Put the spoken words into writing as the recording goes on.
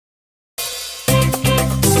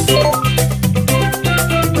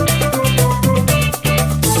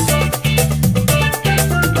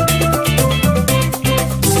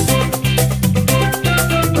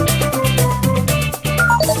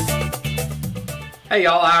Hey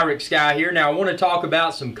y'all, Irix Guy here. Now I want to talk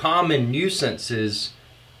about some common nuisances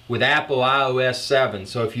with Apple iOS 7.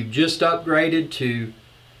 So if you've just upgraded to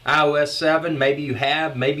iOS 7, maybe you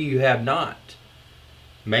have not.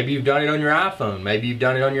 Maybe you've done it on your iPhone, maybe you've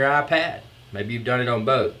done it on your iPad, maybe you've done it on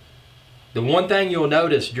both. The one thing you'll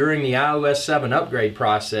notice during the iOS 7 upgrade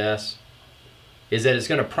process is that it's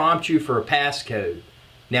going to prompt you for a passcode.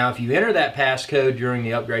 Now if you enter that passcode during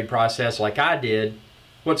the upgrade process like I did,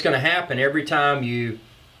 what's going to happen every time you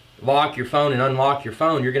lock your phone and unlock your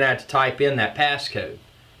phone, you're going to have to type in that passcode.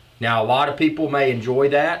 Now a lot of people may enjoy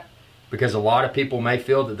that because a lot of people may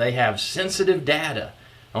feel that they have sensitive data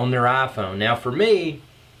on their iPhone. Now for me,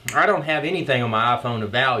 I don't have anything on my iPhone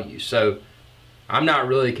of value, so I'm not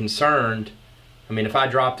really concerned. I mean, if I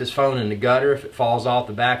drop this phone in the gutter, if it falls off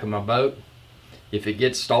the back of my boat, if it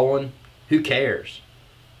gets stolen, who cares?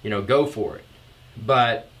 You know, go for it.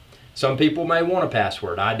 But some people may want a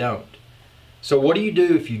password, I don't. So what do you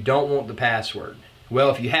do if you don't want the password? Well,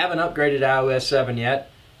 if you haven't upgraded iOS 7 yet,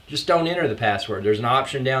 just don't enter the password. There's an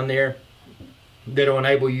option down there that'll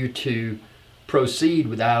enable you to proceed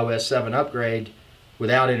with iOS 7 upgrade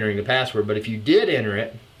without entering the password. But if you did enter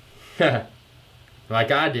it, like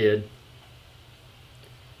I did,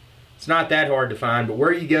 it's not that hard to find, but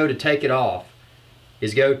where you go to take it off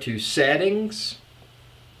is go to Settings,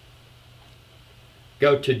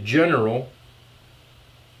 go to General,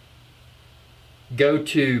 go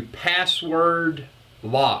to Password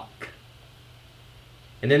Lock,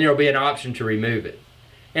 and then there will be an option to remove it.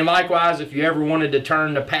 And likewise, if you ever wanted to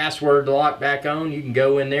turn the password lock back on, you can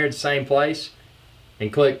go in there at the same place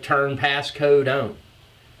and click Turn Passcode On,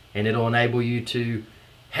 and it'll enable you to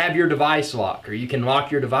have your device locked, or you can lock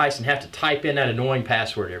your device and have to type in that annoying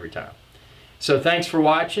password every time. So thanks for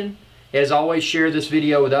watching. As always, share this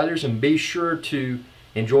video with others and be sure to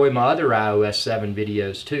enjoy my other iOS 7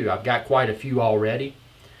 videos too. I've got quite a few already,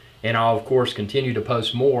 and I'll of course continue to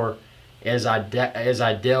post more as I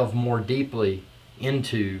delve more deeply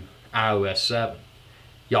into iOS 7.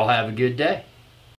 Y'all have a good day.